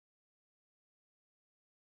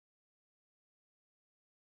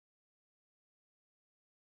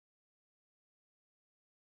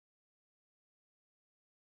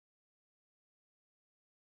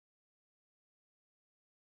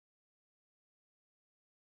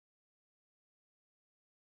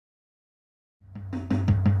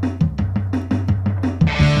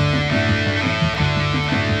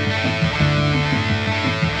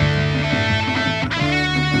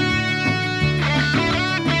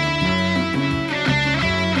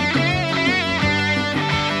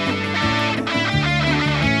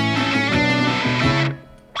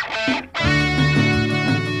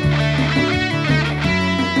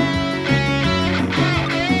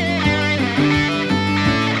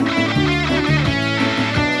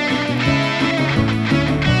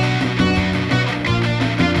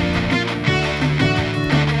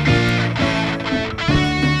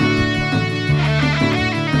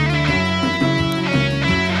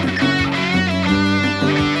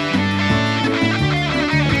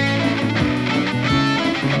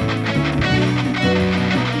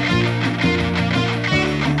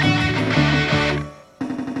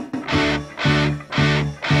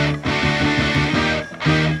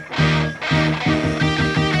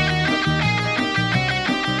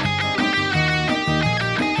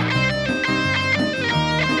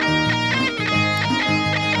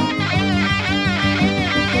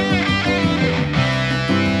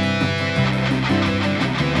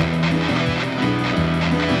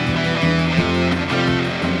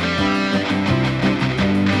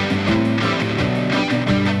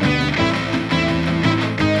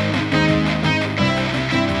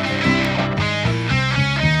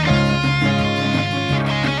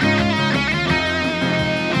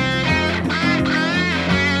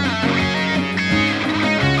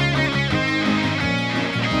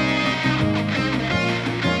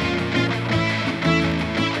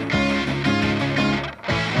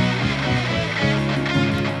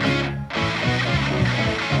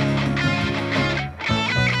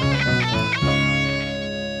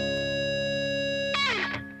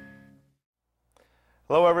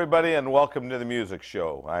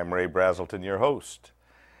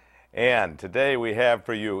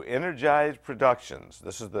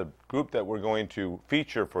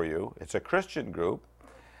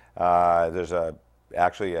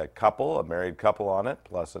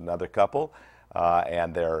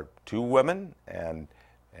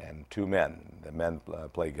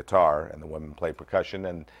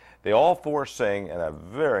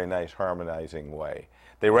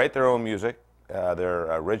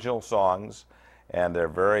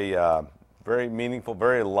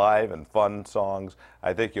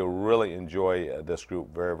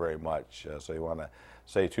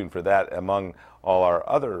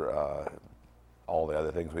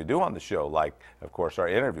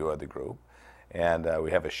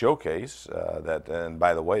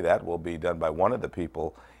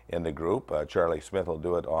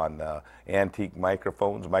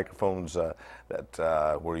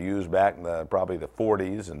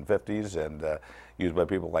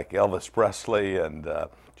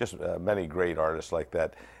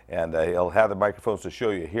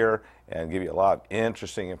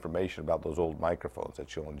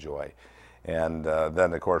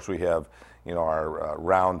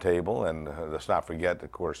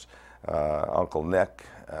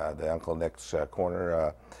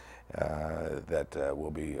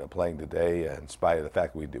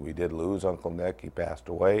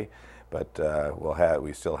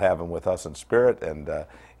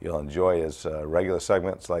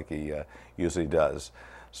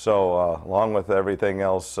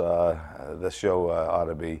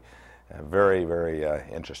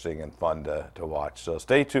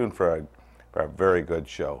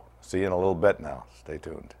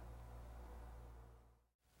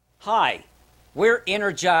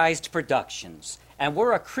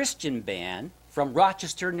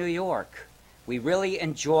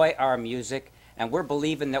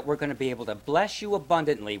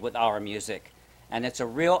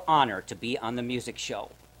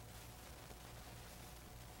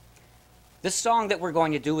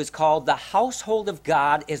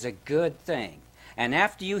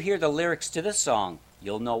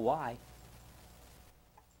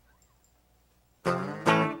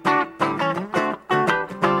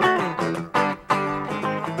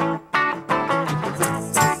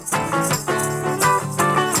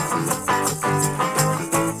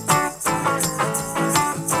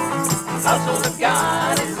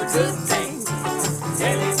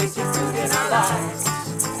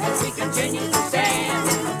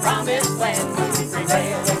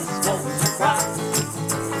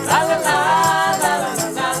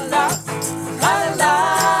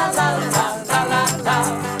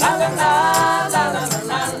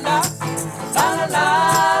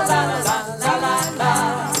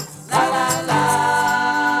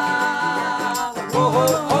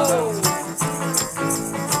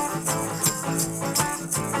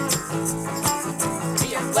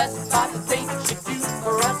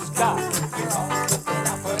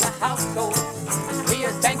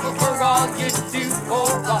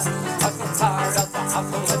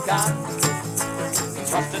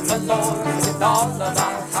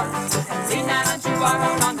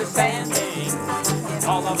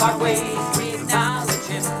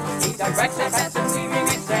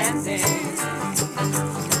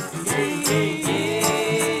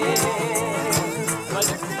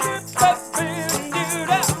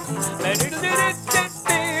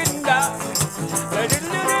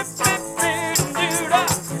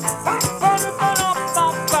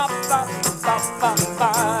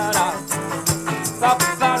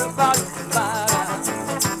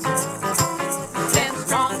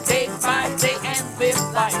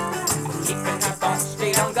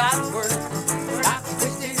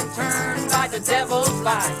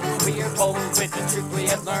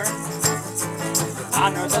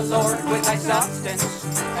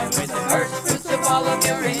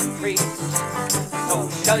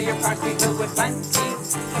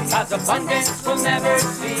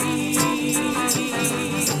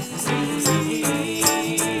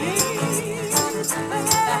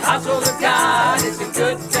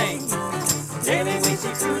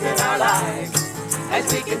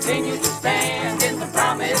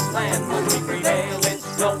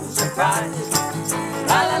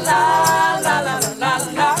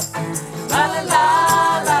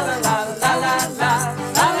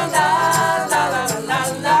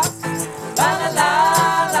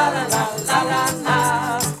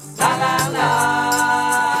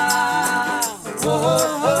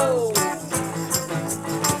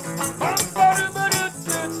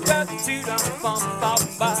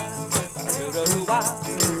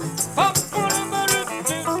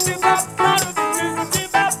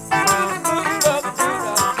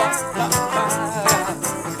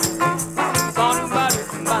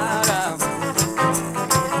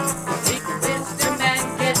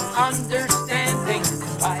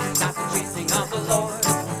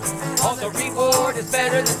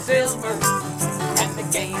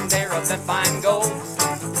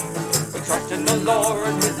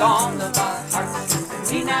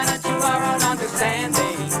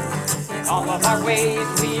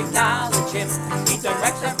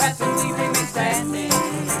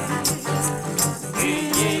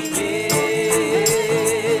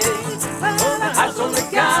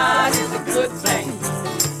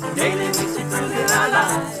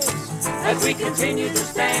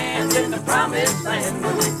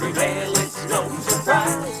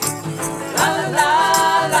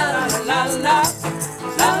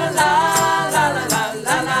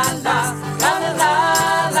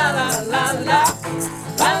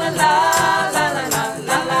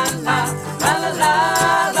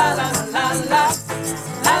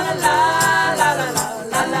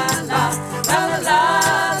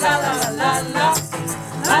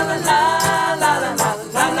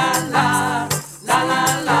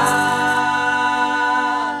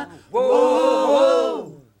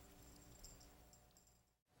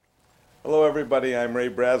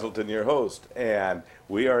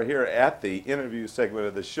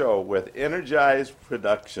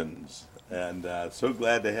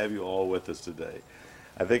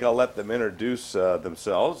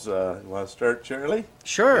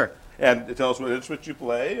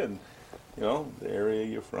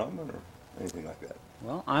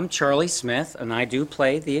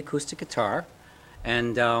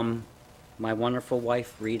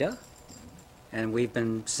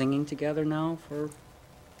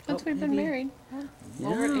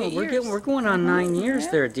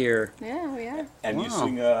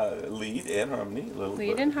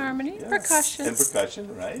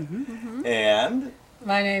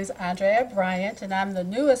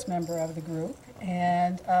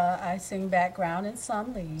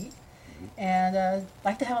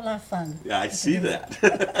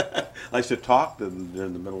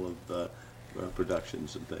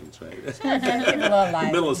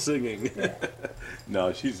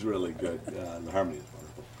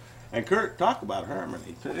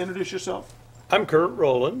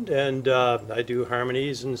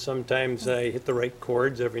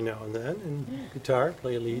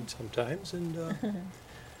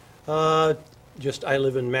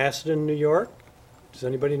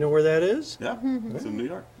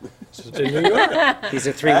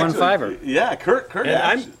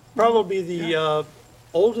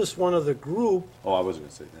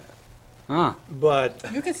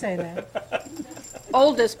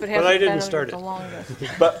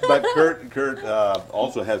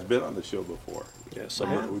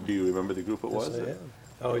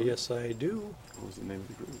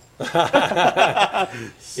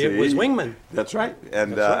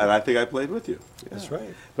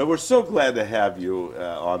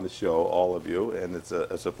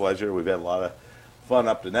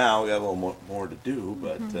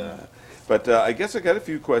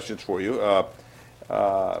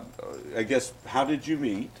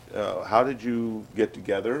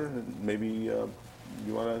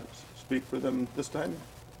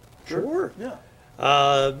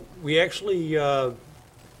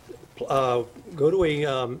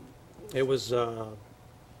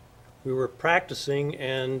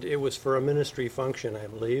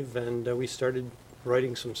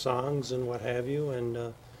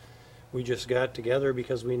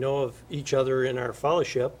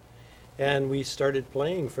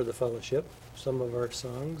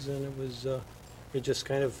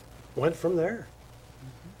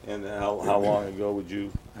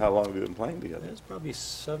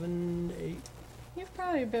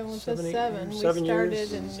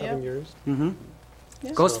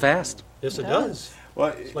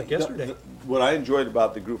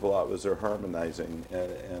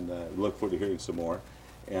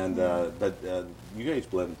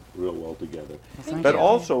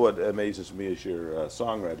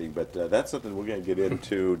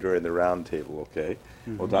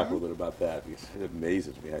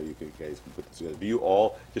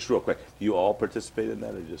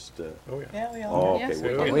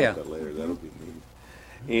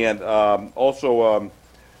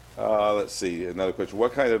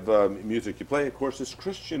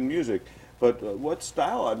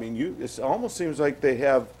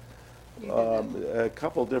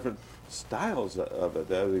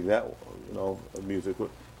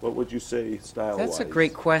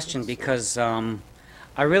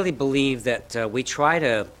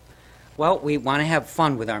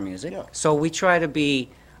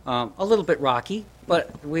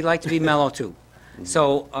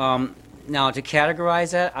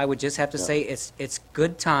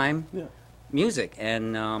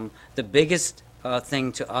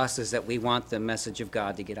thing to us is that we want the message of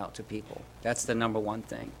God to get out to people. That's the number one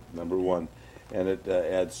thing. Number one. And it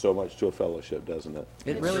adds so much to a fellowship, doesn't it?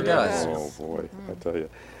 It really does. Oh, boy, I tell you.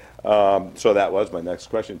 So that was my next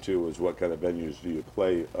question, too, was what kind of venues do you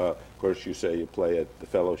play? Of course, you say you play at the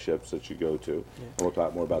fellowships that you go to, and we'll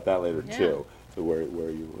talk more about that later, too, so where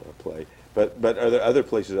you play. But are there other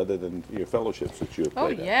places other than your fellowships that you have Oh,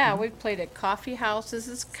 played at? yeah, we've played at coffee houses.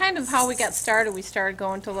 It's kind of how we got started. We started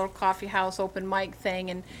going to a little coffee house open mic thing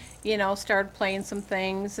and, you know, started playing some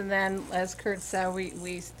things. And then, as Kurt said,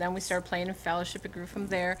 we started playing in fellowship. It grew from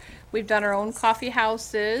there. We've done our own coffee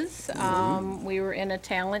houses. We were in a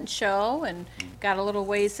talent show and got a little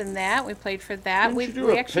ways in that. We played for that. Didn't we you do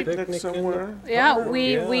we a actually picnic somewhere?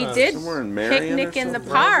 we did Somewhere in Marion or picnic in the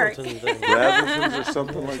something? park. Braselton's or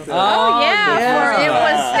something like that? Oh, yeah,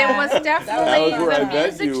 yeah. it was That definitely was where I the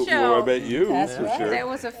met music you. show. Where I met you, That's for right. sure. That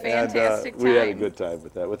was a And, fantastic we had a time. good time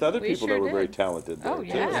with that, with other We people that sure were very did. talented there, Oh, too.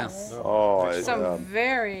 yes. Oh, Some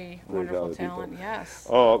very wonderful talented talent, people. yes.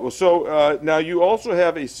 Oh, well, so now you also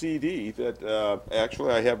have a CD that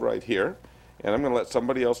actually I have right here, and I'm going to let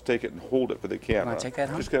somebody else take it and hold it for the camera. Wanna take that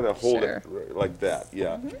home? Just kind of hold Sure. it like that,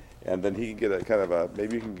 yeah. And then he can get a kind of a,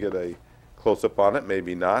 maybe you can get a close-up on it,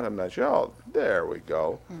 maybe not, I'm not sure. Oh, there we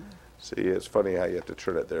go. See, it's funny how you have to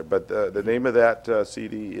turn it there. But the name of that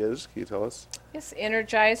CD is, can you tell us? Yes,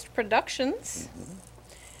 Innergized Productions.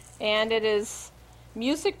 And it is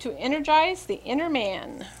music to energize the inner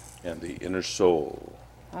man. And the Inner Soul.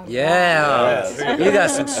 Yeah. You got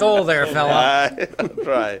some soul there, fella. That's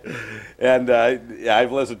right. And yeah,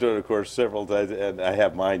 I've listened to it, of course, several times, and I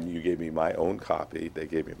have mine. You gave me my own copy. They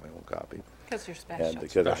gave me my own copy. Because you're special. And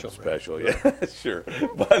because I'm special, yeah, sure.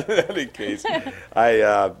 But in any case,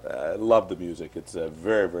 I love the music. It's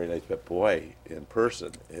very, very nice. But boy, in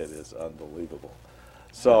person, it is unbelievable.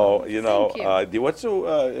 So, you know, Thank you.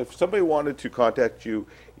 if somebody wanted to contact you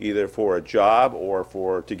either for a job or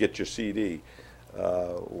to get your CD,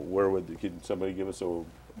 can somebody give us a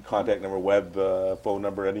contact number, web, phone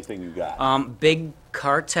number, anything you got?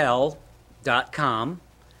 Bigcartel.com.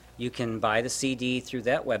 You can buy the CD through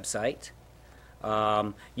that website.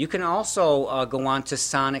 You can also go on to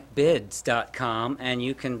sonicbids.com and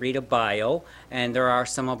you can read a bio, and there are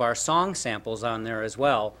some of our song samples on there as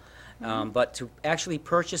well. But to actually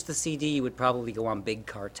purchase the CD, you would probably go on Big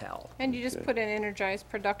Cartel. And you just put in Innergized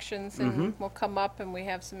Productions and we'll come up and we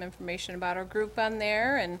have some information about our group on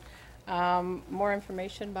there and more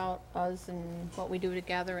information about us and what we do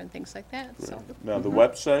together and things like that. So. Now, the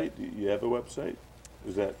website, you have a website?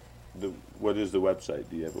 Is that, what is the website?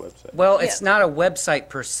 Do you have a website? Well, it's not a website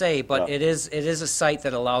per se, but No. it is a site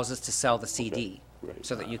that allows us to sell the CD. Great.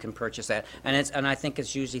 So that you can purchase that, and I think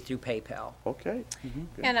it's usually through PayPal. Okay.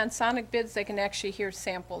 And on Sonic Bids, they can actually hear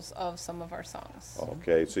samples of some of our songs.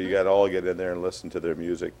 Okay, so you got to all get in there and listen to their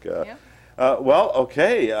music. Yeah. Well,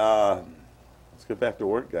 okay. Let's get back to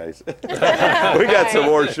work, guys. We got some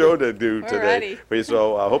more show to do We're today. ready.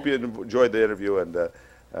 So I hope you enjoyed the interview, and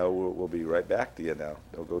we'll be right back to you now.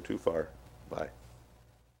 Don't go too far. Bye.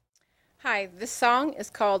 Hi, this song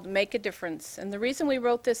is called Make a Difference. And the reason we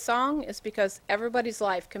wrote this song is because everybody's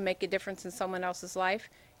life can make a difference in someone else's life,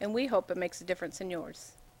 and we hope it makes a difference in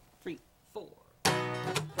yours. 3, 4.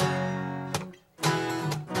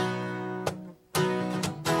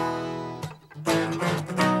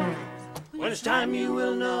 When it's time you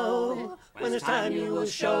will know, when it's time you will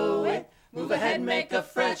show it. Move ahead, make a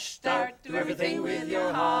fresh start, do everything with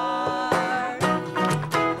your heart.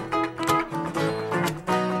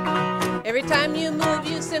 Every time you move,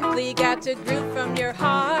 you simply got to groove from your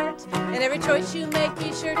heart. And every choice you make,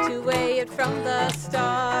 be sure to weigh it from the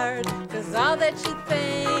start. 'Cause all that you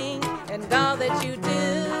think and all that you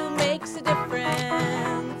do makes a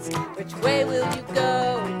difference. Which way will you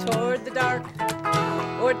go? Toward the dark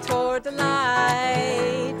or toward the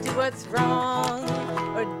light? Do what's wrong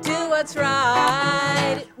or do what's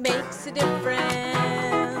right? It makes a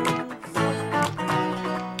difference.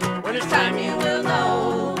 When it's time you will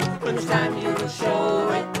know, when it's time you will show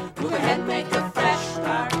it. Move ahead, make a fresh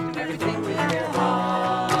start, do everything with your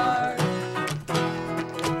heart.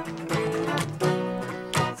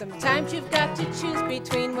 Sometimes you've got to choose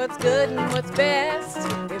between what's good and what's best.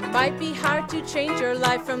 It might be hard to change your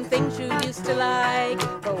life from things you used to like,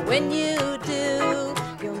 but when you do,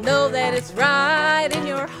 you'll know that it's right in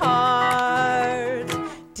your heart.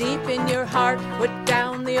 Deep in your heart, put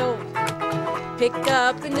down the old, pick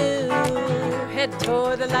up the new, head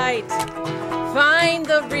toward the light, find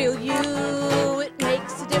the real you. It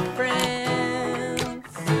makes a difference.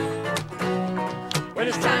 When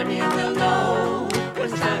it's time you will know, when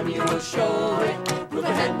it's time you will show it. Move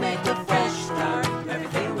ahead, make a fresh start, do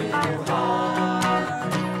everything with your heart.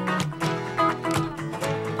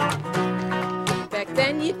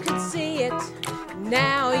 then you could see it.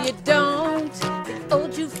 Now you don't. The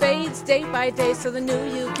old you fades day by day so the new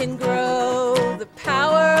you can grow. The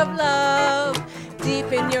power of love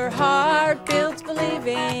deep in your heart builds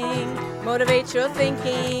believing, motivates your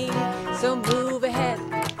thinking. So move ahead,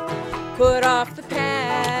 put off the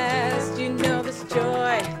past. You know this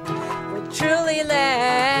joy will truly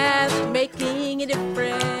last, making a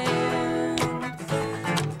difference.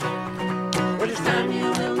 When it's time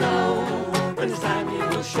you will know, when it's time you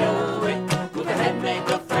will show it. Move ahead, make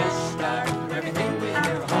a fresh start, do everything with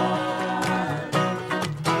your heart.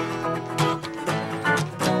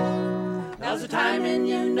 Now's the time and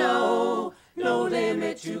you know, no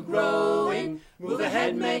limit to growing. Move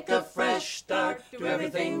ahead, make a fresh start, do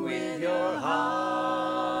everything with your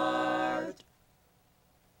heart.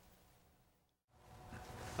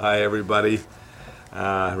 Hi, everybody.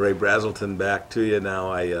 Ray Braselton back to you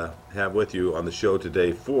now. I have with you on the show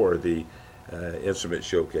today for the instrument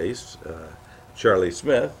showcase, Charlie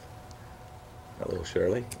Smith. Hello,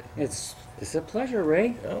 Charlie. It's a pleasure,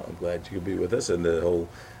 Ray. Oh, I'm glad you could be with us, and the whole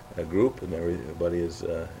group and everybody has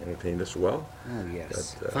entertained us well. Oh,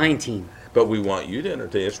 yes. But, Fine team. But we want you to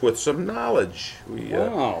entertain us with some knowledge.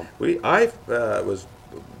 Wow. I was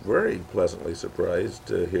very pleasantly surprised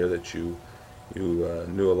to hear that you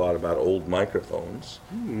knew a lot about old microphones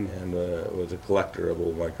and was a collector of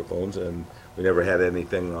old microphones, and we never had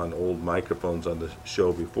anything on old microphones on the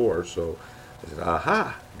show before, so I said,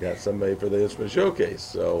 aha, got somebody for the instrument showcase.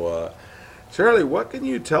 So Charlie, what can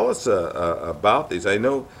you tell us about these? I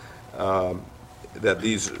know that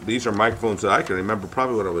these are microphones that I can remember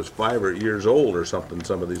probably when I was 5 or 8 years old or something,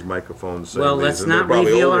 some of these microphones. Well, let's not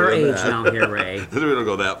reveal our age now here, Ray. We don't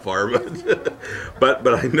go that far, but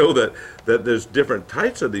I know that there's different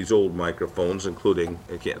types of these old microphones, including,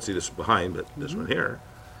 I can't see this behind, but this one here.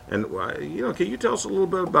 And, can you tell us a little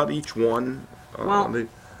bit about each one? Well,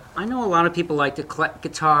 I know a lot of people like to collect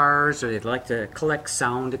guitars, or they'd like to collect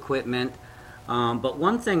sound equipment. But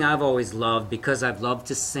one thing I've always loved, because I've loved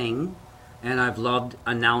to sing, and I've loved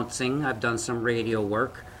announcing, I've done some radio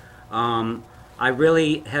work, I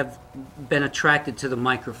really have been attracted to the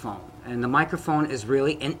microphone. And the microphone is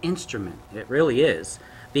really an instrument. It really is.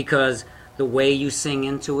 Because the way you sing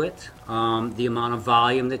into it, the amount of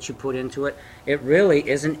volume that you put into it, it really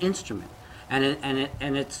is an instrument. And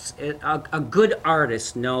a good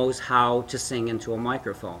artist knows how to sing into a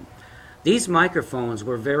microphone. These microphones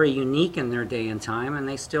were very unique in their day and time, and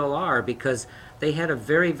they still are, because they had a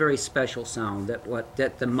very, very special sound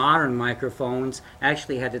that the modern microphones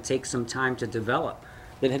actually had to take some time to develop.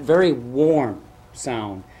 That had very warm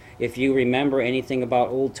sound. If you remember anything about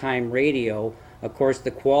old-time radio, of course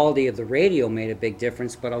the quality of the radio made a big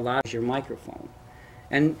difference, but a lot is your microphone.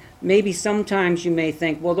 And maybe sometimes you may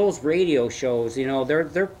think, well, those radio shows,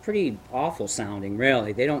 they're pretty awful sounding,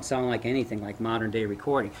 really. They don't sound like anything like modern day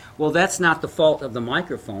recording. Well, that's not the fault of the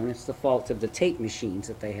microphone. It's the fault of the tape machines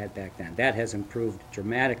that they had back then. That has improved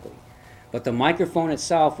dramatically. But the microphone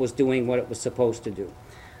itself was doing what it was supposed to do.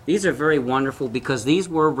 These are very wonderful because these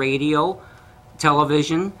were radio,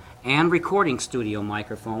 television, and recording studio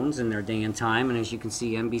microphones in their day and time. And as you can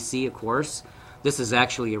see, NBC, of course, this is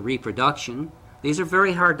actually a reproduction. These are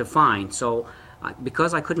very hard to find, so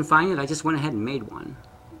because I couldn't find it, I just went ahead and made one.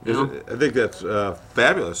 I think that's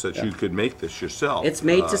fabulous that you could make this yourself. It's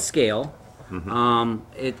made to scale.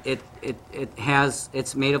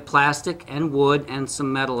 It's made of plastic and wood and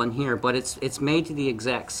some metal in here, but it's made to the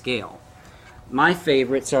exact scale. My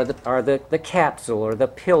favorites are the capsule or the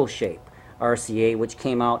pill shape RCA, which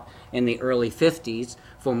came out in the early 50s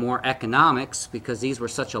for more economics, because these were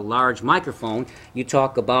such a large microphone. You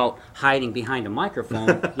talk about hiding behind a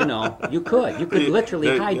microphone, you could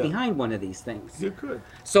literally hide behind one of these things. You could.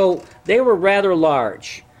 So they were rather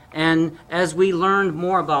large. And as we learned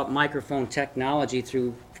more about microphone technology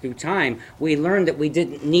through time, we learned that we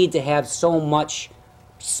didn't need to have so much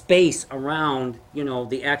space around,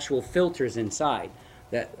 the actual filters inside.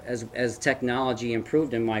 That as technology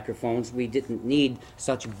improved in microphones, we didn't need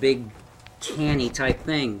such big canny type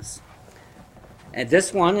things. And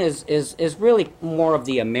this one is really more of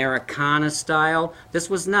the Americana style. This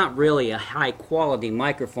was not really a high quality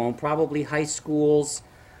microphone. Probably high schools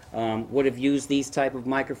would have used these type of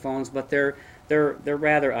microphones, but they're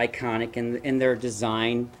rather iconic in their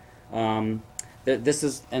design. This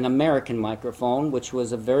is an American microphone, which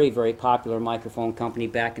was a very, very popular microphone company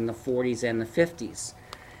back in the 40s and the 50s.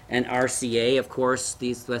 And RCA, of course,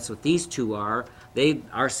 that's what these two are.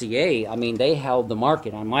 RCA, they held the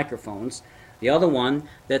market on microphones. The other one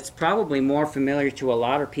that's probably more familiar to a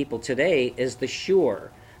lot of people today is the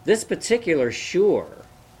Shure. This particular Shure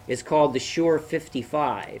is called the Shure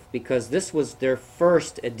 55 because this was their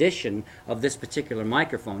first edition of this particular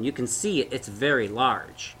microphone. You can see it's very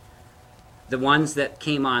large. The ones that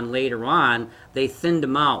came on later on, they thinned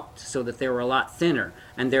them out so that they were a lot thinner.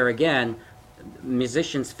 And there again,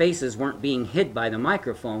 musicians' faces weren't being hid by the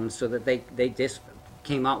microphones, so that they just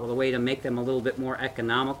came out with a way to make them a little bit more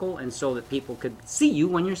economical and so that people could see you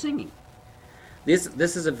when you're singing.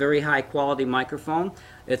 This is a very high quality microphone.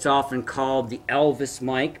 It's often called the Elvis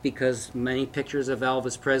mic because many pictures of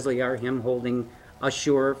Elvis Presley are him holding a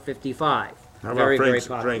Shure 55. How Very, about very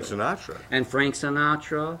Frank popular. Sinatra? And Frank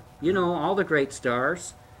Sinatra, you know, all the great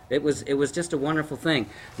stars. It was just a wonderful thing.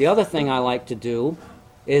 The other thing I like to do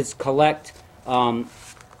is collect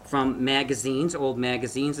from magazines, old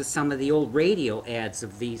magazines, is some of the old radio ads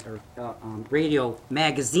of these, or radio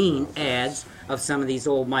magazine ads of some of these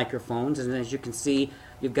old microphones. And as you can see,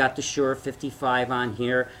 you've got the Shure 55 on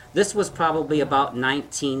here. This was probably about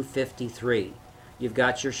 1953. You've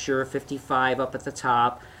got your Shure 55 up at the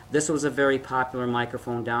top. This was a very popular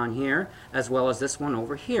microphone down here, as well as this one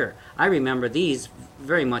over here. I remember these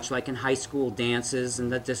very much like in high school dances,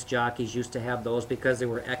 and the disc jockeys used to have those because they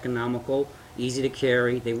were economical, easy to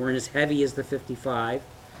carry. They weren't as heavy as the 55.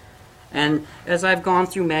 And as I've gone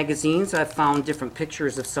through magazines, I've found different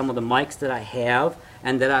pictures of some of the mics that I have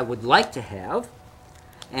and that I would like to have.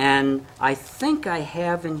 And I think I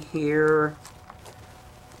have in here,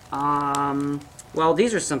 well,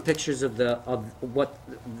 these are some pictures of what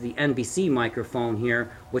the NBC microphone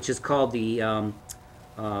here, which is called it's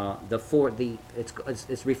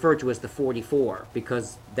referred to as the 44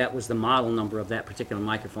 because that was the model number of that particular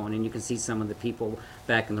microphone, and you can see some of the people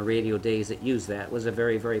back in the radio days that used that. It was a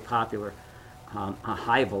very, very popular a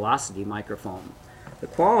high velocity microphone. The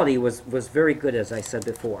quality was very good, as I said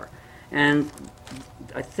before. And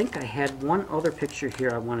I think I had one other picture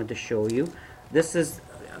here I wanted to show you. This is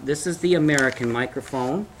the American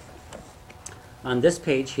microphone. On this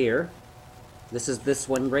page here, this is this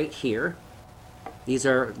one right here. These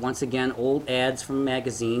are, once again, old ads from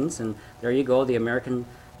magazines, and there you go, the American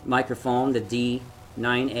microphone, the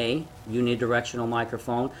D9A, unidirectional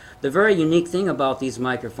microphone. The very unique thing about these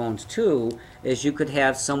microphones, too, is you could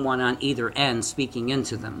have someone on either end speaking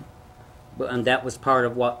into them. And that was part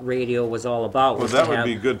of what radio was all about, Well, was that to would have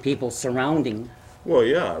be good. people surrounding. Well,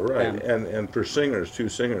 yeah, right. Yeah. And for singers, two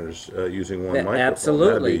singers using one Yeah, microphone,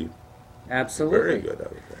 absolutely. that'd be Absolutely. very good, I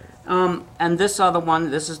would think. And this other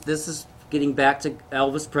one, this is getting back to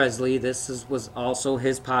Elvis Presley. Was also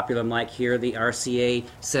his popular mic here. The RCA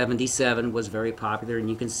 77 was very popular, and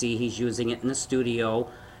you can see he's using it in the studio,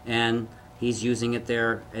 and he's using it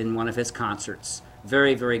there in one of his concerts.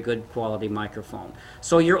 Very, very good quality microphone.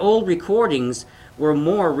 So your old recordings were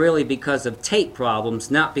more really because of tape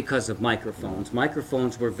problems, not because of microphones.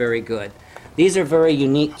 Microphones were very good. These are very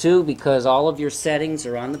unique too because all of your settings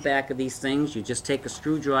are on the back of these things. You just take a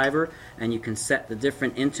screwdriver and you can set the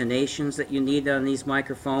different intonations that you need on these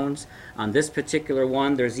microphones. On this particular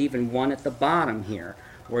one, there's even one at the bottom here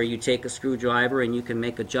where you take a screwdriver and you can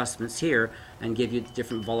make adjustments here and give you the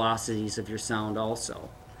different velocities of your sound also.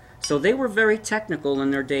 So they were very technical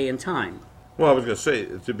in their day and time. Well, I was going to say,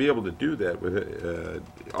 to be able to do that, with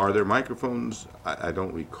are there microphones, I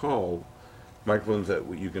don't recall, microphones that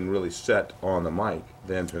you can really set on the mic,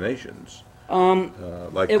 the intonations,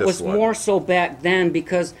 like It this was one. more so back then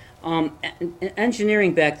because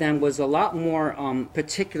engineering back then was a lot more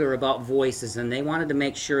particular about voices, and they wanted to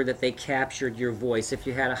make sure that they captured your voice. If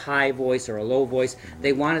you had a high voice or a low voice,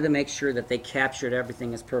 they wanted to make sure that they captured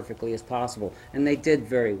everything as perfectly as possible, and they did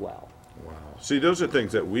very well. Wow. See, those are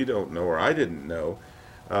things that we don't know, or I didn't know.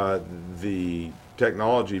 The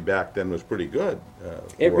technology back then was pretty good.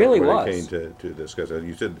 It really when was. it came to this, because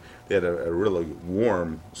you said they had a really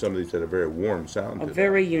warm, some of these had a very warm sound A to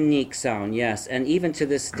very unique sound, yes, and even to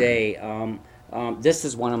this day, this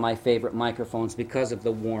is one of my favorite microphones because of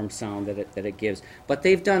the warm sound that it gives. But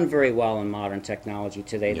they've done very well in modern technology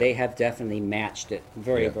today. Yeah. They have definitely matched it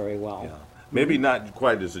very, Yeah. very well. them. Maybe not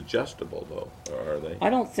quite as adjustable, though, are they?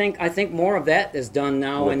 I think more of that is done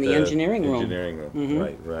now in With the engineering room. Engineering room,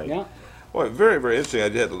 Mhm. right. Yeah. Well, very, very interesting. I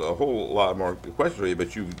had a whole lot more questions for you,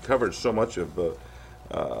 but you covered so much of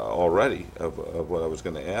already of what I was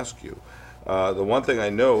going to ask you. The one thing I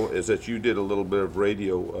know is that you did a little bit of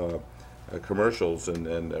radio commercials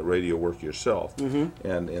and radio work yourself.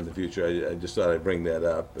 And in the future, I just thought I'd bring that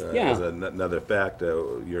up Yeah. as another fact,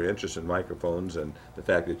 your interest in microphones and the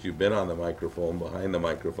fact that you've been on the microphone, behind the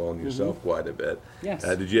microphone yourself quite a bit. Yes.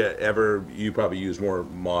 Did you ever, you probably use more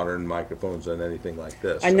modern microphones than anything like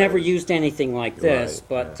this. I never used anything like this,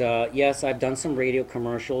 Right, but yes, I've done some radio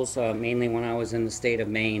commercials, mainly when I was in the state of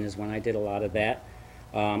Maine is when I did a lot of that.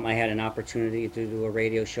 I had an opportunity to do a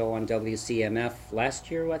radio show on WCMF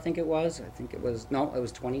last year, I think it was. No, it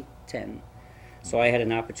was 2010. So I had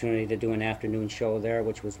an opportunity to do an afternoon show there,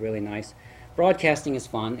 which was really nice. Broadcasting is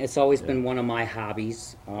fun. It's always been one of my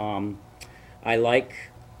hobbies. I like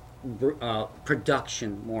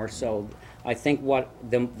production more so. I think what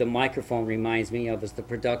the microphone reminds me of is the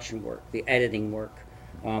production work, the editing work.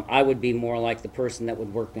 I would be more like the person that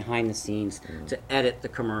would work behind the scenes to edit the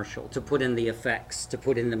commercial, to put in the effects, to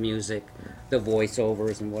put in the music, the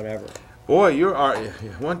voiceovers and whatever. Boy, you're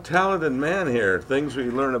one talented man here. Things we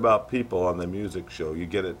learn about people on the music show, you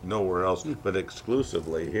get it nowhere else but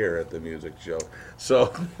exclusively here at the music show.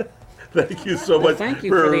 So thank you so much thank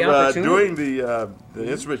you for the opportunity. doing the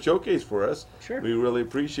instrument showcase for us. Sure. We really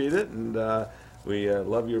appreciate it, and we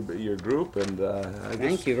love your group. And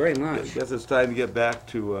thank you very much. I guess it's time to get back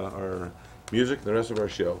to our music and the rest of our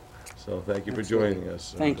show. So thank you for joining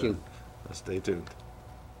us. Thank you. Stay tuned.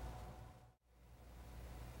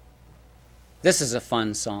 This is a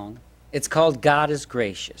fun song. It's called God is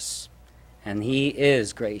Gracious, and He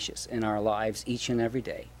is gracious in our lives each and every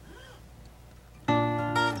day.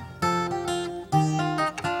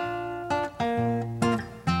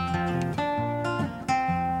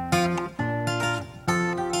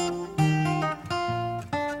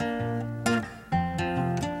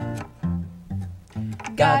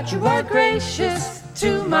 God, you are gracious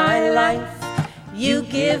to my life. You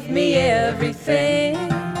give me everything.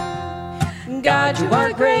 God, you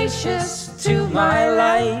are gracious to my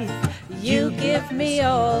life. You give me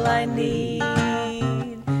all I need.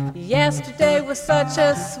 Yesterday was such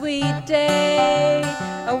a sweet day.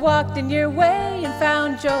 I walked in your way and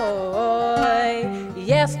found joy.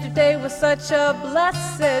 Yesterday was such a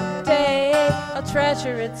blessed day. I'll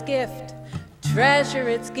treasure its gift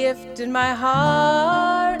in my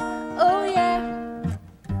heart. Oh yeah.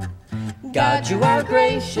 God, you are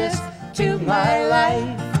gracious to my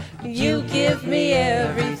life. You give me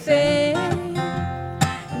everything.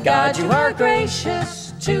 God, you are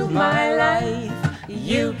gracious to my life.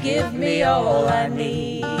 You give me all I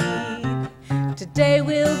need. Today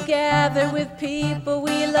we'll gather with people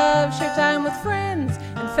we love, share time with friends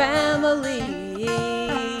and family,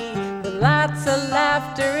 with lots of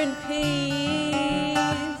laughter and peace,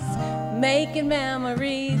 making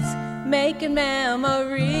memories,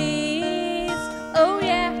 oh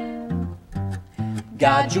yeah.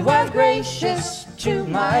 God, you are gracious to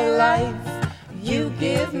my life. You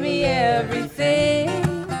give me everything.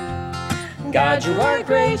 God, you are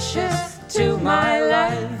gracious to my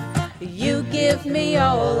life. You give me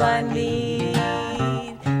all I need.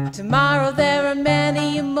 Tomorrow there are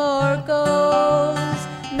many more goals,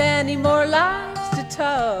 many more lives to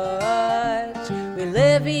touch. We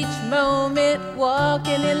live each moment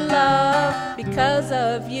walking in love because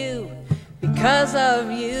of you. Because of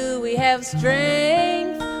you, we have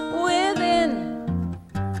strength within.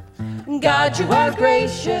 God, you are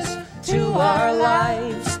gracious to our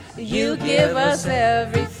lives. You give us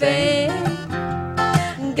everything.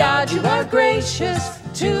 God, you are gracious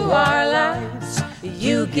to our lives.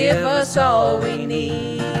 You give us all we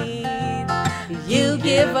need. You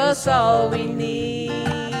give us all we need.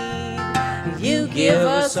 You give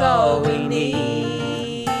us all we need.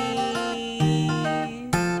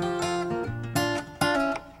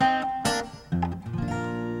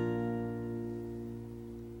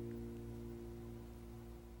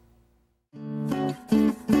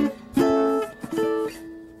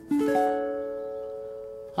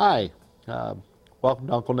 Hi, welcome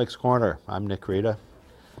to Uncle Nick's Corner. I'm Nick Rita.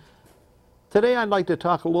 Today I'd like to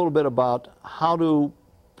talk a little bit about how to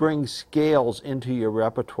bring scales into your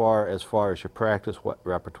repertoire as far as your practice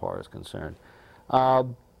repertoire is concerned.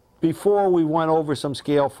 Before we went over some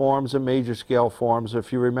scale forms and major scale forms,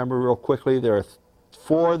 if you remember real quickly, there are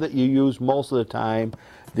four that you use most of the time.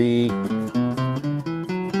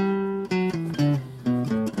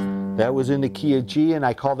 That was in the key of G, and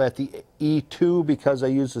I call that the E2 because I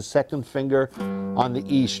use the second finger on the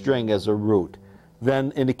E string as a root.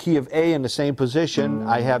 Then in the key of A in the same position,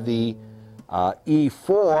 I have the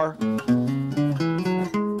E4,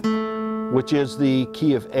 which is the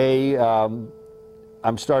key of A.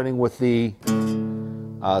 I'm starting with the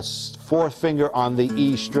fourth finger on the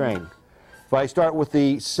E string. If I start with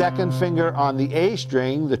the second finger on the A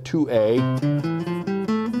string, the 2A,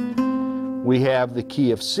 we have the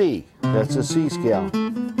key of C. That's a C scale.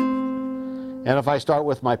 And if I start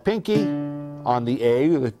with my pinky on the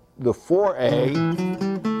A, the 4A,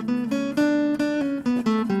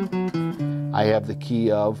 I have the key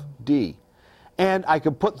of D. And I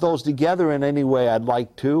could put those together in any way I'd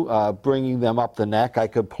like to, bringing them up the neck. I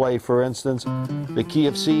could play, for instance, the key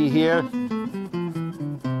of C here,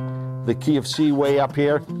 the key of C way up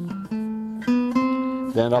here,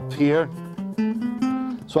 then up here.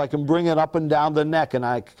 So I can bring it up and down the neck, and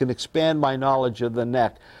I can expand my knowledge of the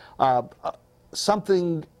neck. A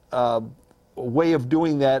way of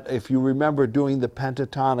doing that, if you remember doing the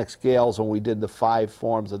pentatonic scales when we did the 5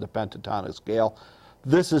 forms of the pentatonic scale,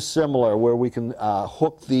 this is similar, where we can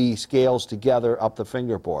hook the scales together up the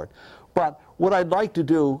fingerboard. But what I'd like to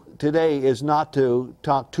do today is not to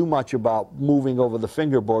talk too much about moving over the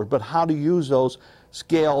fingerboard, but how to use those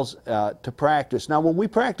scales to practice. Now, when we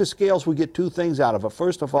practice scales, we get 2 things out of it.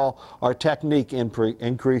 First of all, our technique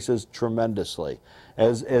increases tremendously.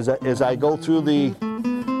 As I go through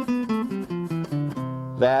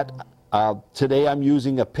today I'm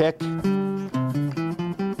using a pick,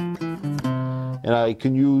 and I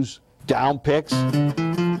can use down picks.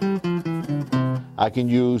 I can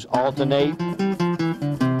use alternate,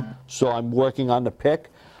 so I'm working on the pick.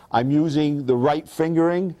 I'm using the right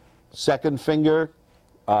fingering, second finger,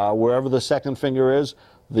 wherever the second finger is.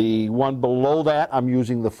 The one below that, I'm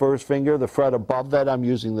using the first finger. The fret above that, I'm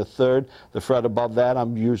using the third. The fret above that,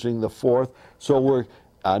 I'm using the fourth. So we're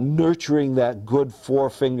nurturing that good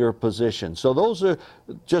 4-finger position. So those are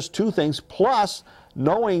just 2 things, plus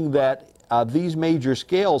knowing that these major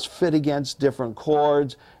scales fit against different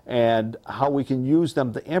chords and how we can use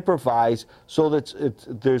them to improvise, so that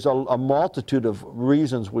there's a multitude of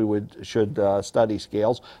reasons we should study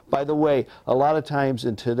scales. By the way, a lot of times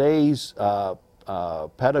in today's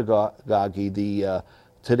pedagogy,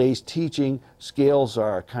 today's teaching, scales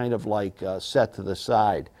are kind of like set to the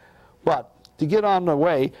side. But to get on the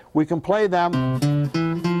way, we can play them,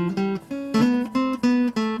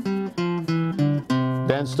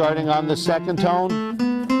 then starting on the second tone,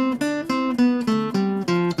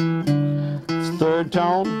 third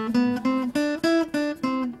tone,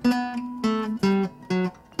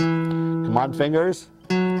 come on fingers,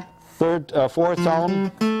 fourth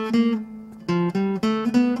tone,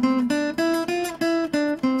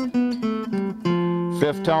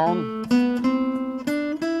 fifth tone,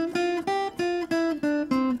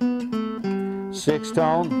 sixth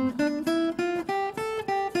tone,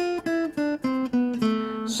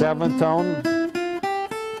 seventh tone,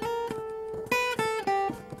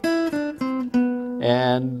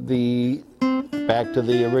 and back to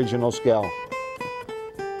the original scale.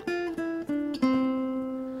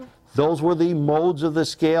 Those were the modes of the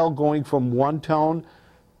scale, going from one tone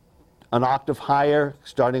an octave higher,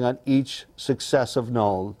 starting on each successive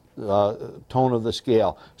tone of the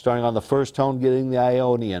scale. Starting on the first tone, getting the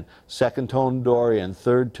Ionian, second tone Dorian,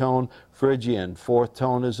 third tone Phrygian, fourth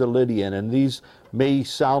tone is a Lydian. And these may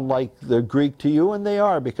sound like they're Greek to you, and they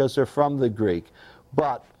are, because they're from the Greek.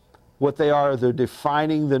 But what they are, they're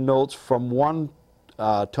defining the notes from one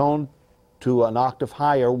tone to an octave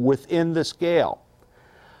higher within the scale.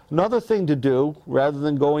 Another thing to do, rather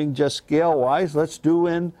than going just scale-wise, let's do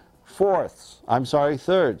in thirds.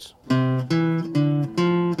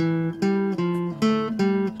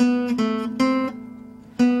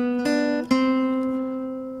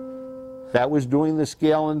 That was doing the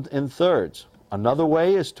scale in thirds. Another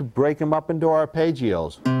way is to break them up into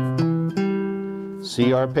arpeggios.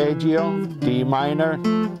 C arpeggio, D minor,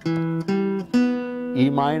 E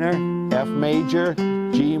minor, F major,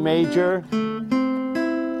 G major,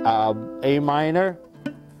 A minor,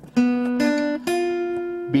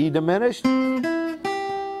 B diminished, and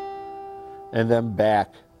then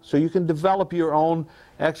back. So you can develop your own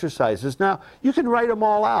exercises. Now, you can write them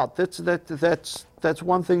all out. That's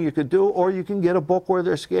one thing you could do, or you can get a book where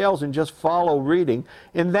there's scales and just follow reading.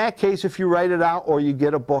 In that case, if you write it out or you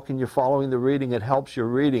get a book and you're following the reading, it helps your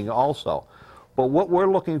reading also. But what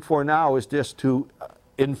we're looking for now is just to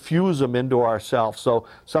infuse them into ourselves. So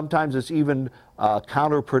sometimes it's even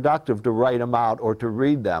counterproductive to write them out or to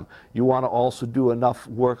read them. You want to also do enough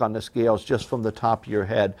work on the scales just from the top of your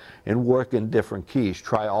head and work in different keys.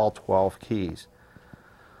 Try all 12 keys.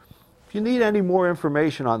 If you need any more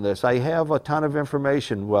information on this, I have a ton of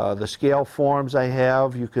information. The scale forms I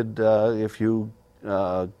have, you could, if you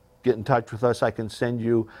get in touch with us, I can send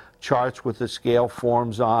you charts with the scale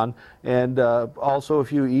forms on. And also,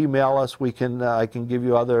 if you email us, I can give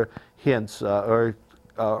you other hints or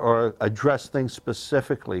address things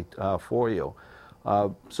specifically for you.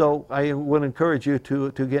 So I would encourage you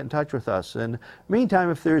to get in touch with us. And meantime,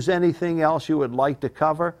 if there's anything else you would like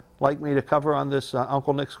me to cover on this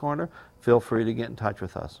Uncle Nick's Corner, feel free to get in touch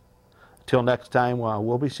with us. Till next time,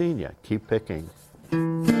 we'll be seeing you. Keep picking.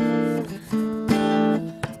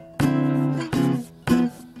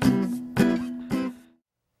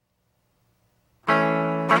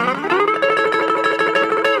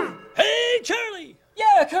 Hey, Charlie!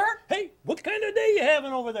 Yeah, Kurt. Hey, what kind of day you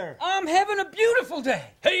having over there? I'm say?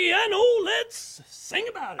 Hey, I know, let's sing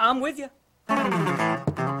about it. I'm with you.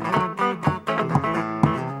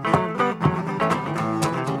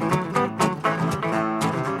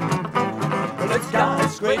 Well, it's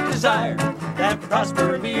God's great desire that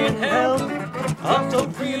prosperity be in health also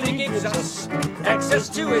freely gives us access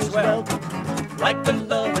to his wealth. Like the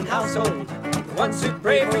love and household, the ones who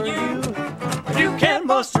pray for you. You can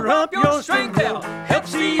muster up your strength, they'll help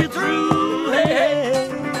see you through. Hey, hey.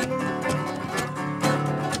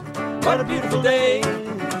 What a beautiful day.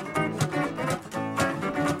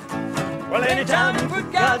 Well, anytime you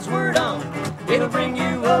put God's word on, it'll bring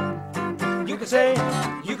you up. You can say,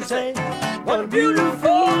 what a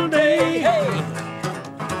beautiful day. Hey.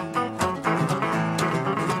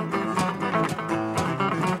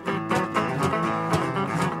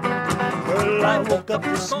 Well, I woke up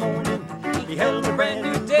this morning, beheld a brand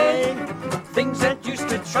new day. Things that used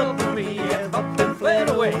to trouble me have up and fled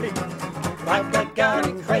away. I've got God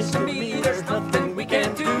in Christ in me, there's nothing we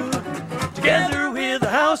can do. Together with the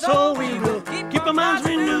household, we will keep our minds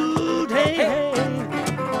renewed. Hey, hey.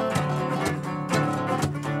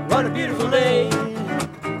 What a beautiful day.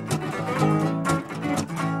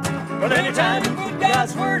 Well, anytime you put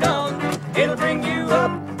God's word on, it'll bring you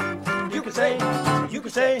up. You can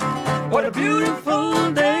say, what a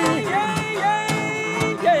beautiful day. Yay,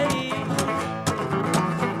 yay, yay.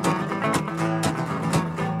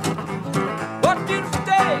 What a beautiful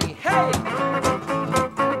day. Hey.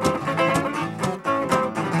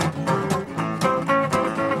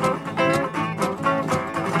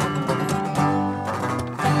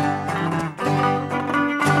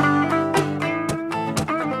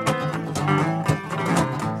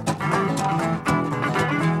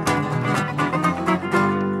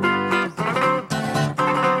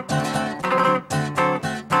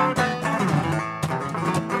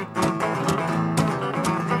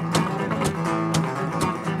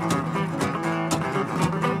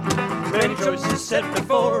 Many choices set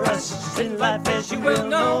before us in life, as you well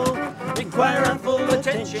know, require our full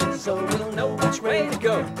attention, so we'll know which way to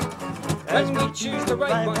go. As we choose the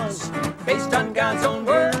right ones, based on God's own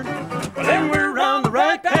word, well, then we're on the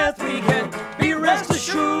right path, we can be rest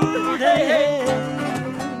assured. Hey, hey.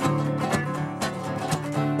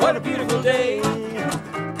 What a beautiful day.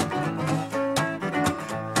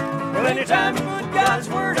 Well, anytime you put God's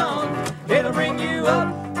word on, it'll bring you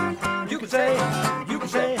up. You can say,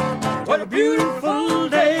 what a beautiful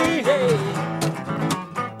day. Hey.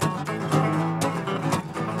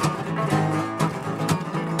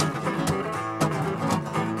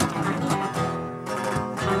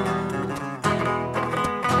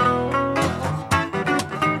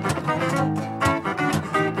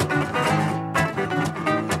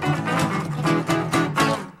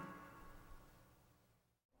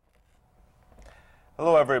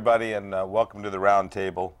 Hello, everybody, and welcome to the round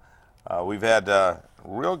table. We've had a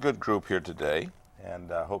real good group here today,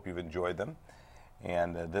 and I hope you've enjoyed them.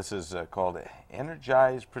 And this is called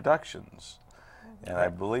Innergized Productions, and I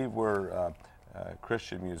believe we're a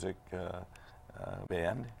Christian music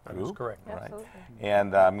band group. That is correct. Right? Absolutely.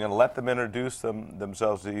 And I'm going to let them introduce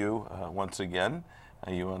themselves to you once again.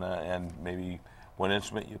 And maybe what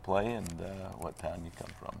instrument you play and what town you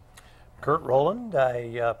come from. Kurt Rowland.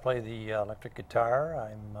 I play the electric guitar.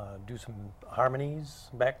 I do some harmonies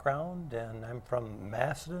background, and I'm from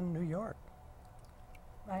Macedon, New York.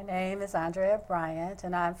 My name is Andrea Bryant,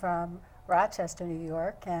 and I'm from Rochester, New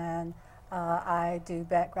York, and I do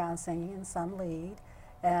background singing and some lead,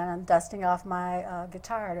 and I'm dusting off my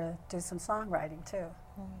guitar to do some songwriting too.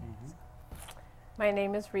 Mm-hmm. My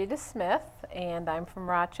name is Rita Smith, and I'm from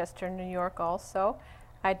Rochester, New York also.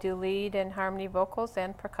 I do lead and harmony vocals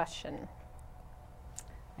and percussion.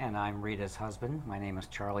 And I'm Rita's husband. My name is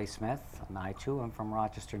Charlie Smith, and I too am from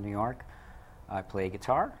Rochester, New York. I play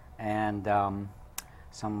guitar and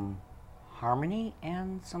some harmony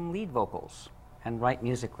and some lead vocals, and write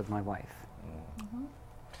music with my wife. Mm-hmm.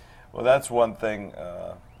 Well, that's one thing.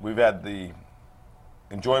 We've had the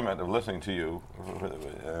enjoyment of listening to you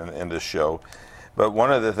in this show. But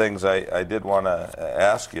one of the things I did want to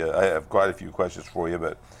ask you, I have quite a few questions for you,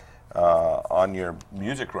 but on your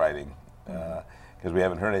music writing, because we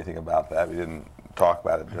haven't heard anything about that. We didn't talk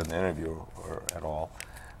about it during the interview or at all.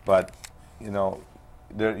 But, you know,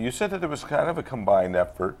 you said that there was kind of a combined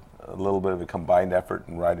effort, a little bit of a combined effort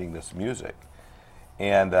in writing this music.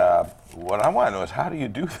 And what I want to know is, how do you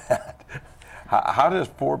do that? How does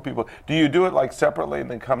four people, do you do it like separately and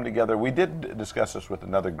then come together? We did discuss this with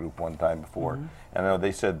another group one time before, and I know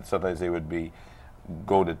they said sometimes they would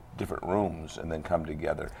go to different rooms and then come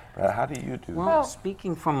together. How do you do Well, that?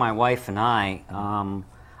 speaking from my wife and I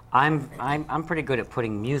I'm pretty good at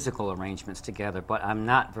putting musical arrangements together, but I'm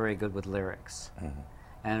not very good with lyrics.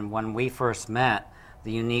 And when we first met,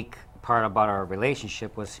 the unique part about our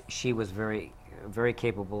relationship was she was very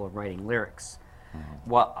capable of writing lyrics.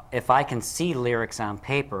 Well, if I can see lyrics on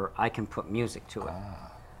paper, I can put music to it.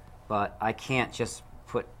 But I can't just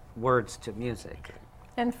put words to music.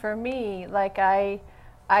 And for me, like I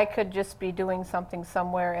could just be doing something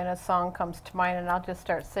somewhere and a song comes to mind and I'll just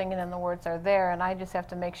start singing and the words are there and I just have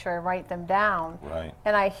to make sure I write them down. Right.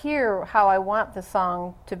 And I hear how I want the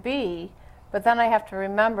song to be, but then I have to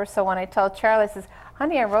remember, so when I tell Charlie, he says,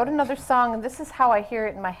 honey, I wrote another song and this is how I hear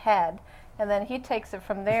it in my head. And then he takes it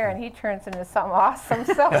from there and he turns it into something awesome.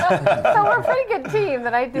 So, so we're a pretty good team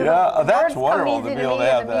that I do. Yeah, that's words come wonderful easy to be to able me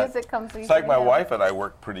to have and the that. music comes easy It's like to my him. wife and I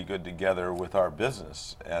work pretty good together with our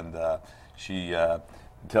business, and she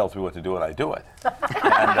tells me what to do and I do it.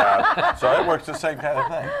 And so it works the same kind of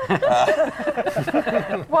thing.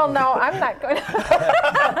 Well, no, I'm not going to.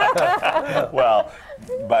 Well,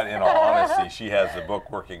 but in all honesty, she has the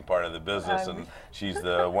book working part of the business, and she's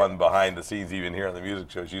the one behind the scenes, even here on the music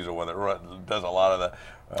show. She's the one that does a lot of the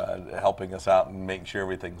helping us out and making sure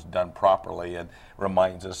everything's done properly, and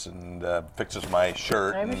reminds us and fixes my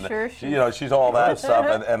shirt. I'm and sure she, you know, she's all that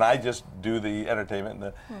stuff, and I just do the entertainment.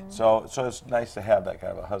 And so it's nice to have that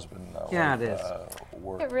kind of a husband. Yeah, it is.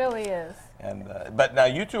 Work. It really is. And but now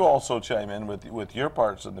you two also chime in with your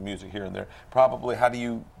parts of the music here and there. Probably, how do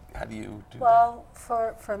you do Well,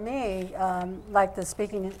 for me, like the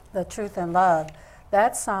Speaking the Truth in Love,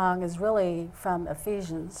 that song is really from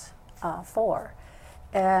Ephesians 4.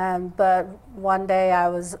 But one day I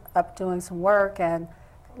was up doing some work, and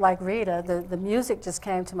like Rita, the music just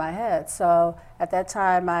came to my head. So at that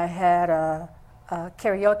time I had a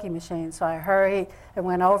karaoke machine, so I hurried and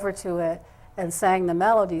went over to it and sang the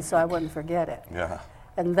melody so I wouldn't forget it. Yeah.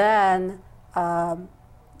 And then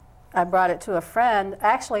I brought it to a friend.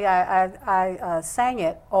 Actually, I sang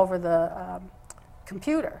it over the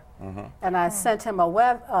computer, and I sent him a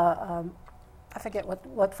web. I forget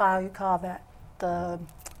what file you call that.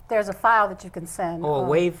 There's a file that you can send. Oh, a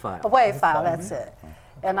WAV file. A WAV file. That's it.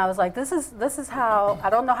 And I was like, this is how I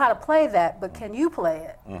don't know how to play that, but can you play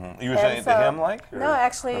it? You were saying it to him, like? Or No,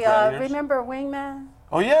 actually, a friend of yours? remember Wingman?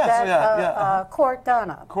 Oh yes, That, yeah. Court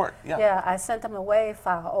Dunham. Court, yeah. Yeah, I sent him a WAV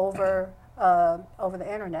file over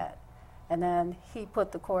the internet, and then he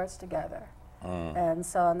put the chords together, and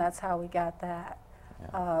that's how we got that.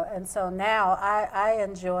 And so now I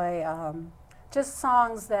enjoy just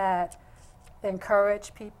songs that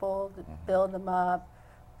encourage people, build them up,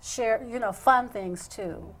 share, fun things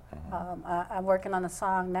too. I'm working on a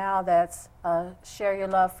song now that's Share Your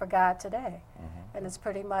Love for God Today, and it's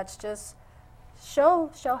pretty much just show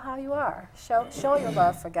how you are. Show your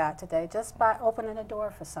love for God today just by opening a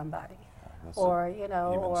door for somebody. Or even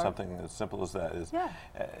or something as simple as that is. Yeah.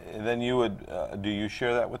 And then you would do you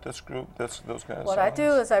share that with this group? Those kind of what songs? I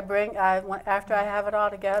do is after I have it all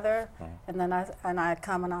together, and then I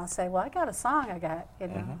come and I'll say, well, I got a song I got,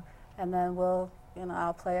 and then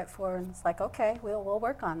I'll play it for her, and it's like, okay, we'll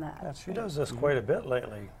work on that. She does this quite a bit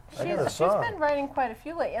lately. She's been writing quite a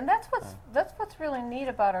few lately, and that's what's really neat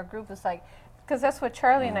about our group is like, because that's what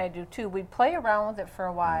Charlie and I do too. We play around with it for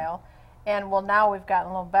a while. And well, now we've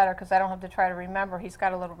gotten a little better because I don't have to try to remember. He's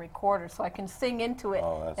got a little recorder, so I can sing into it,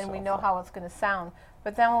 and we know how it's going to sound.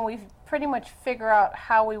 But then when we pretty much figure out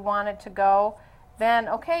how we want it to go, then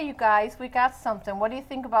okay, you guys, we got something. What do you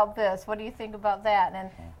think about this? What do you think about that?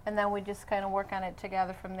 And then we just kind of work on it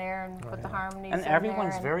together from there and put the harmonies. And in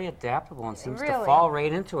everyone's there very adaptable and seems to Really. fall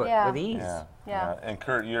right into it with ease. Yeah. And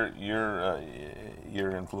Kurt, your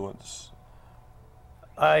influence.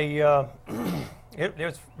 It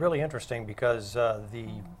was really interesting because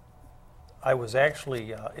I was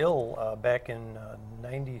actually ill back in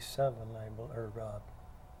 97, or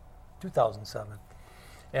 2007.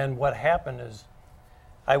 And what happened is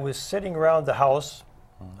I was sitting around the house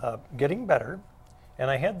getting better,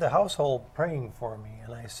 and I had the household praying for me.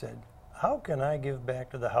 And I said, how can I give back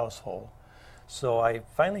to the household? So I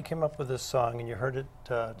finally came up with this song, and you heard it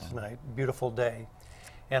tonight, Beautiful Day.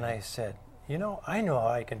 And I said, I know how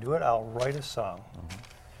I can do it. I'll write a song.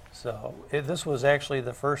 So this was actually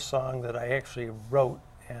the first song that I actually wrote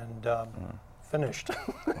and finished.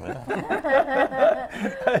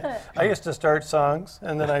 I used to start songs,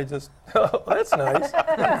 and then I just, that's nice,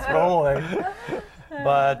 throw them away.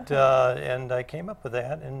 But, and I came up with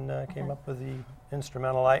that, and came up with the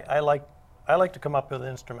instrumental. I like to come up with the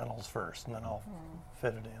instrumentals first, and then I'll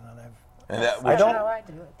fit it in. And That's how I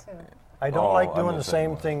do it too. I don't like doing the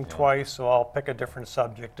same thing twice, so I'll pick a different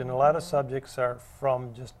subject. And a lot of subjects are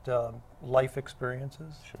from just life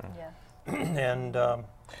experiences. Sure. Yeah. And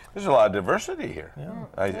There's a lot of diversity here.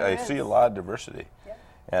 I see a is. lot of diversity,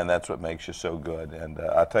 and that's what makes you so good. And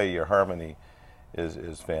I'll tell you, your harmony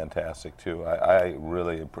is fantastic too. I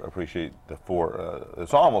really appreciate the four.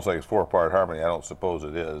 It's almost like it's 4-part harmony. I don't suppose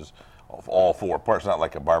it is all 4 parts. Not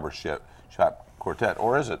like a barbershop quartet,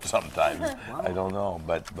 or is it sometimes? I don't know,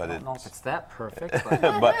 but I don't know if it's that perfect.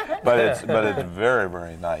 but it's very,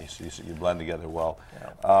 very nice. You blend together well.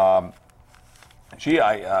 Gee,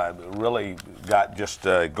 I really got just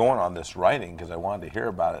going on this writing because I wanted to hear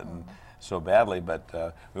about it and so badly.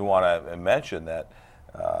 But we want to mention that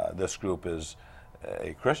this group is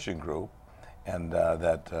a Christian group, and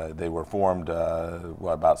that they were formed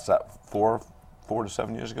what, about 4 to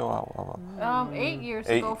 7 years ago? 8 years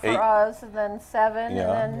Eight- ago for eight- us, and then 7,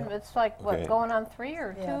 Yeah. and then it's like, what, Okay. going on 3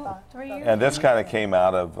 or Yeah, 2, about- 3 years? And this kind of came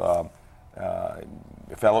out of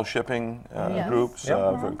fellowshipping Yes. groups,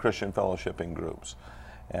 Yep. for Christian fellowshipping groups,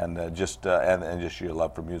 and just your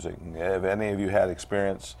love for music. Have any of you had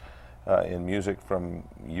experience in music from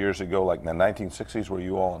years ago, like in the 1960s? Were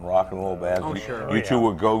you all in rock and roll bands? Oh, You- sure. You two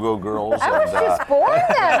were go-go girls. I was and, just born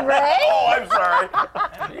then, Ray. oh, I'm sorry.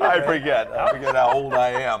 I forget how old I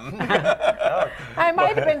am. I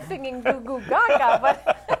might have been singing Goo Goo Gaga,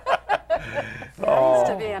 but I used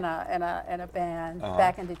to be in a band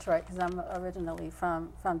back in Detroit because I'm originally from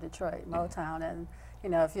Detroit, Motown, and you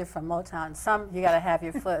know, if you're from Motown, you got to have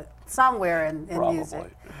your foot somewhere in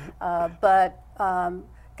music. But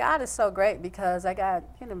God is so great because I got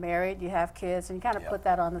married, you have kids, and you kind of put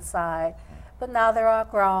that on the side. But now they're all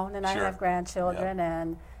grown, and I Sure. have grandchildren,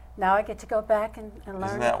 and now I get to go back and learn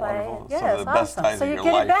Isn't to that play. wonderful? Yeah, Some of it's the best awesome. times So of you your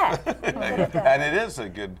get life. it back. You get it back. And it is a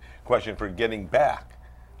good question for getting back,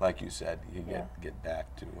 like you said. You get back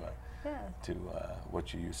to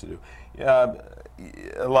what you used to do.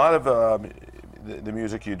 A lot of the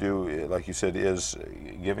music you do, like you said, is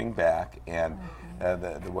giving back, and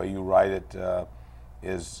the way you write it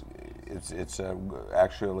is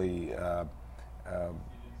actually.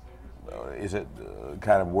 Is it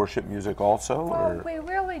kind of worship music also? well, or? we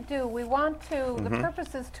really do. We want to, the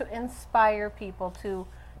purpose is to inspire people to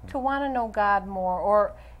want to know God more,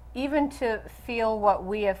 or even to feel what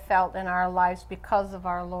we have felt in our lives because of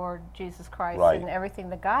our Lord Jesus Christ Right. and everything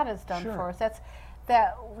that God has done Sure. for us.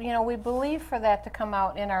 We believe for that to come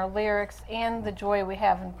out in our lyrics and the joy we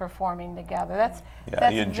have in performing together. That's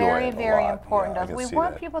you enjoy very, it a very lot. important Yeah, I to us. can We see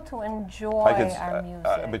want that. people to enjoy our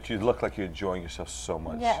music. But you look like you're enjoying yourself so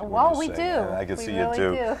much. Yeah, when well, you we sing, do. and I can We see really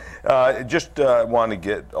you too. Just want to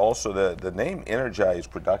get also the name Innergized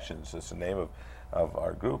Productions. That's the name of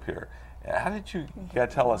our group here. How did you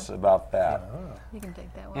tell us about that? You can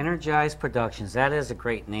take that one. Innergized Productions, that is a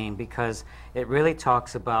great name because it really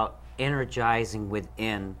talks about energizing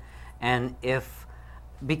within. And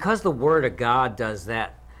because the Word of God does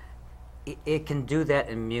that, it can do that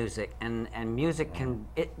in music. And music can,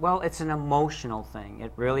 it's an emotional thing.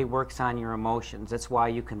 It really works on your emotions. That's why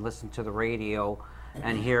you can listen to the radio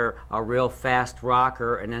and hear a real fast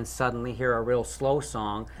rocker and then suddenly hear a real slow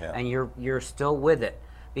song, and you're still with it,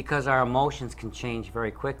 because our emotions can change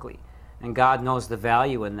very quickly. And God knows the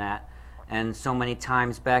value in that. And so many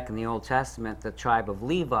times back in the Old Testament, the tribe of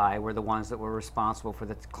Levi were the ones that were responsible for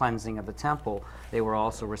the cleansing of the temple. They were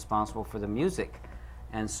also responsible for the music.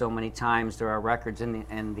 And so many times there are records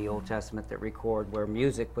in the Old Testament that record where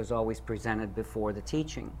music was always presented before the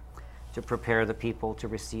teaching to prepare the people to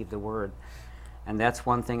receive the word. And that's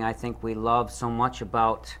one thing I think we love so much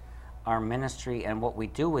about our ministry and what we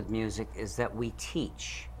do with music is that we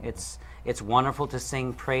teach. It's wonderful to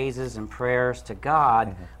sing praises and prayers to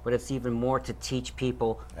God, but it's even more to teach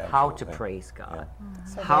people how to praise God.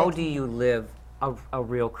 So How they do you live a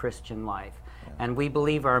real Christian life? And we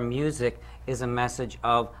believe our music is a message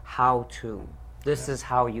of how to. This is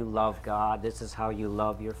how you love God. This is how you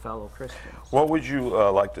love your fellow Christians. What would you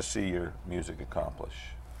like to see your music accomplish?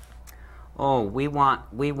 Oh, we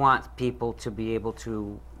want people to be able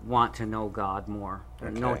to want to know God more.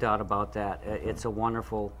 No Okay. doubt about that. It's a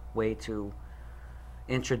wonderful way to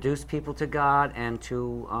introduce people to God and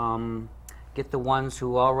to get the ones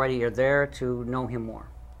who already are there to know Him more.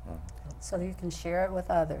 So you can share it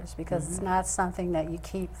with others because it's not something that you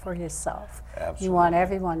keep for yourself. Absolutely. You want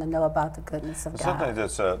everyone to know about the goodness of God. Sometimes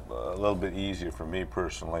it's a little bit easier for me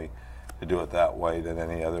personally to do it that way than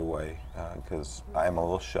any other way, because I'm a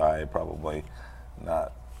little shy, probably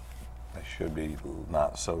not. I should be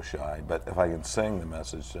not so shy, but if I can sing the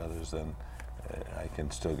message to others, then I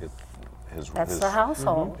can still get his. That's the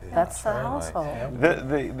household. That's the right. household.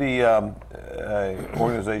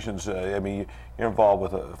 organizations, I mean, you're involved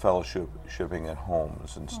with fellowshipping at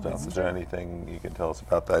homes and stuff. Is there anything you can tell us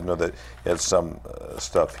about that? I know that you had some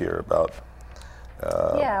stuff here about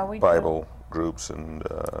Yeah, we Bible groups and.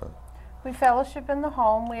 We fellowship in the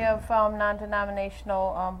home. We have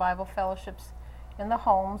non-denominational Bible fellowships in the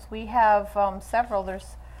homes. We have several.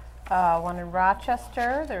 There's one in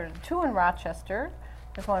Rochester. There's 2 in Rochester.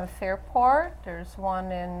 There's one in Fairport. There's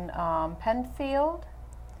one in Penfield.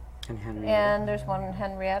 And there's one in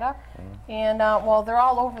Henrietta. And well, they're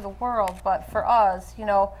all over the world, but for us, you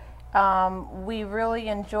know, we really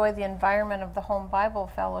enjoy the environment of the Home Bible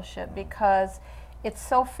Fellowship because it's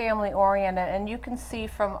so family oriented, and you can see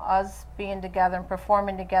from us being together and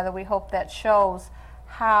performing together, we hope that shows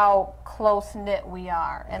how close knit we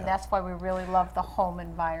are, and that's why we really love the home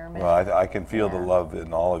environment. Well, I can feel the love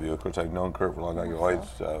in all of you. Of course, I've known Kurt for a long time. I've always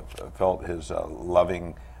felt his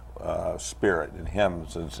loving spirit in him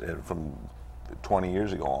since from 20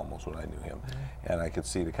 years ago almost when I knew him. And I could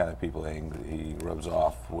see the kind of people he rubs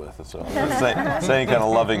off with. So same kind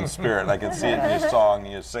of loving spirit. I can see it in your song,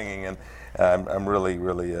 your singing, and I'm really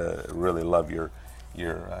love your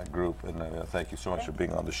group, and thank you so much for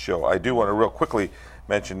being on the show. I do want to real quickly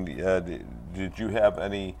mention, did you have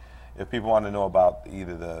any, if people want to know about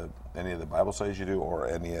either any of the Bible studies you do or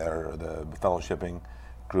any or the fellowshipping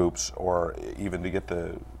groups, or even to get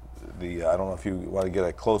the I don't know if you want to get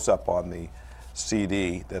a close-up on the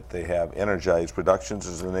CD that they have, Innergized Productions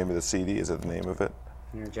is the name of the CD, is it the name of it?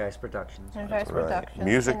 Innergized Productions. Innergized Productions.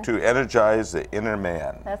 Music to energize the inner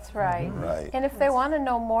man. That's right. Right. And if they want to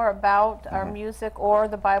know more about our music or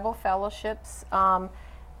the Bible fellowships,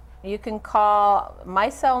 you can call, my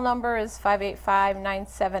cell number is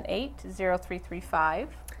 585-978-0335.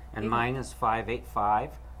 And mine is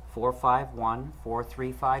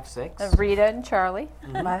 585-451-4356. Rita and Charlie.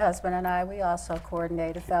 My husband and I, we also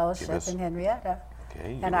coordinate a fellowship in Henrietta.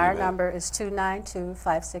 Okay, And our number is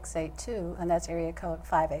 292-5682, and that's area code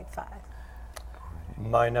 585.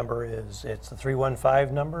 My number is, it's the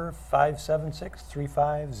 315 number,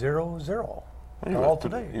 576-3500. All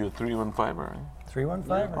today. You're 315, right?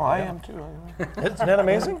 315. Oh, I am too. Isn't that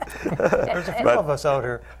amazing? There's a few of us out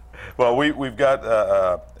here. Well, we've got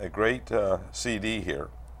a great CD here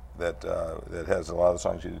that has a lot of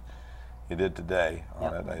songs you did today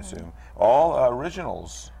on it, I assume. All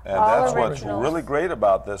originals, and All that's originals. what's really great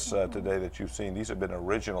about this today that you've seen. These have been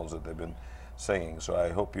originals that they've been singing, so I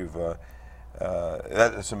hope you've.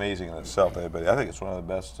 That's amazing in itself, but I think it's one of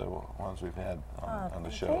the best ones we've had on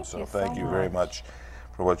the show. So thank you very much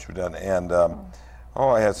for what you've done. And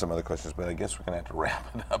I had some other questions, but I guess we're going to have to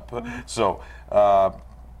wrap it up. So.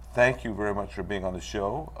 Thank you very much for being on the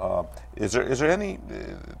show. Is there any?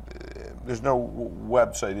 There's no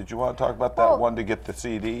website. Did you want to talk about that one to get the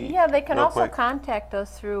CD? Yeah, they can also quick? contact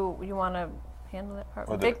us through. You want to handle that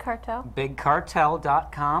part? Big Cartel.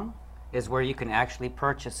 BigCartel.com is where you can actually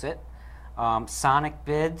purchase it. Sonic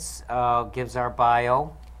Bids gives our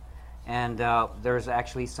bio, and there's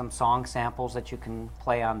actually some song samples that you can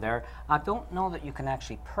play on there. I don't know that you can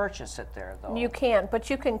actually purchase it there, though. You can't, but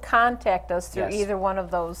you can contact us through either one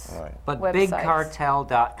of those But websites.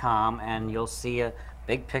 BigCartel.com, and you'll see a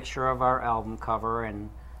big picture of our album cover, and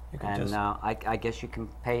I guess you can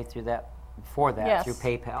pay through that through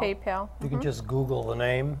PayPal. PayPal. You can just Google the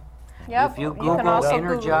name. Yep. If you can Google also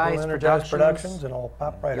Innergized Innergized Productions, Productions, and it'll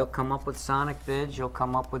pop right you'll up. come up with Sonic Bids, you'll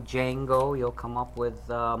come up with Django, you'll come up with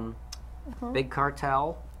Big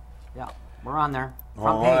Cartel. Yeah, we're on there.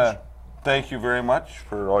 Front page. Thank you very much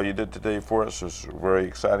for all you did today for us. It was very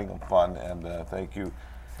exciting and fun, and thank you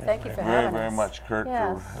Thank you for very, having very us. much, Kurt,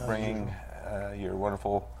 Yes. for bringing your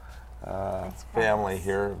wonderful family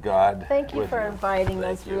here of God. Thank you with for inviting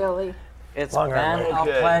us, really. It's Long been run. a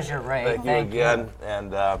pleasure, Ray. Thank you again.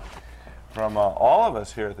 And from all of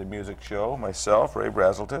us here at the Music Show, myself, Ray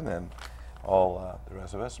Braselton, and all the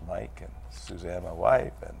rest of us, Mike and Suzanne, my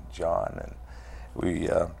wife, and John, and we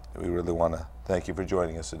really want to thank you for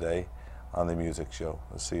joining us today on the Music Show.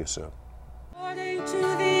 We'll see you soon. According to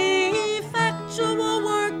the effectual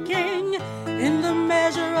working in the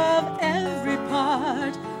measure of every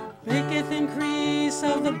part, maketh increase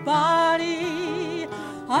of the body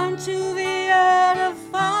unto the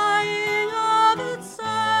edifying of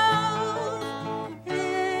itself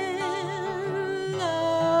in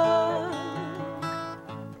love.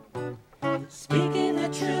 Speaking the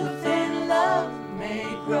truth in love may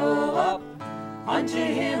grow up unto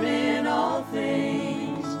him in all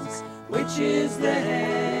things, which is the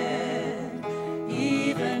head,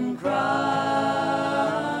 even Christ.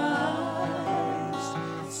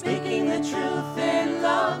 Speaking the truth in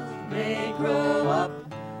love may grow up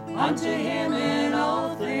unto him in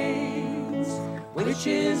all things, which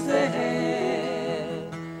is the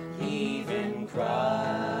head, even Christ,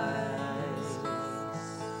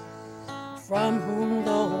 from whom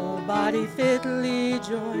the whole body fitly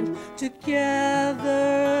joined together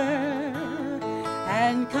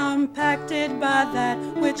and compacted by that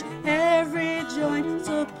which every joint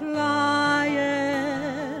supplieth,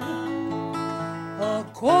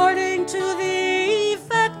 according to the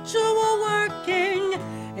effectual working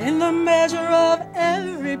in the measure of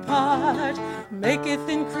every part, maketh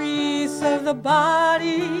increase of the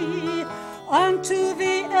body unto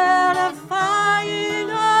the edifying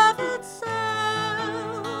of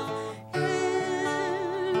itself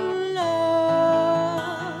in love.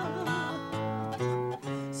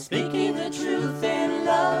 Speaking the truth in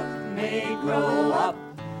love may grow up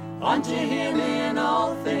unto him in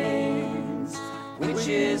all things, which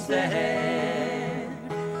is the head,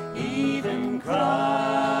 even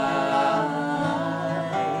Christ.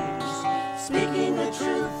 Speaking the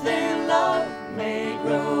truth in love may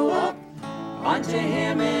grow up unto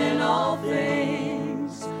him in all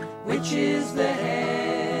things, which is the head,